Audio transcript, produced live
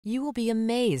You will be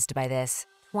amazed by this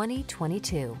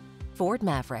 2022 Ford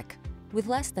Maverick. With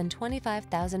less than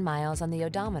 25,000 miles on the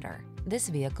odometer, this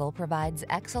vehicle provides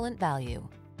excellent value.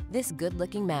 This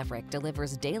good-looking Maverick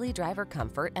delivers daily driver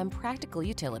comfort and practical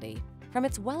utility. From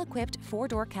its well-equipped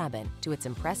four-door cabin to its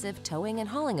impressive towing and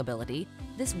hauling ability,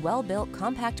 this well-built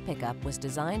compact pickup was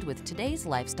designed with today's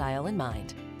lifestyle in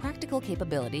mind. Practical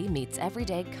capability meets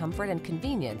everyday comfort and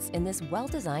convenience in this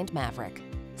well-designed Maverick.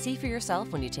 See for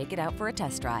yourself when you take it out for a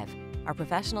test drive. Our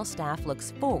professional staff looks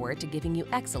forward to giving you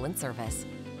excellent service.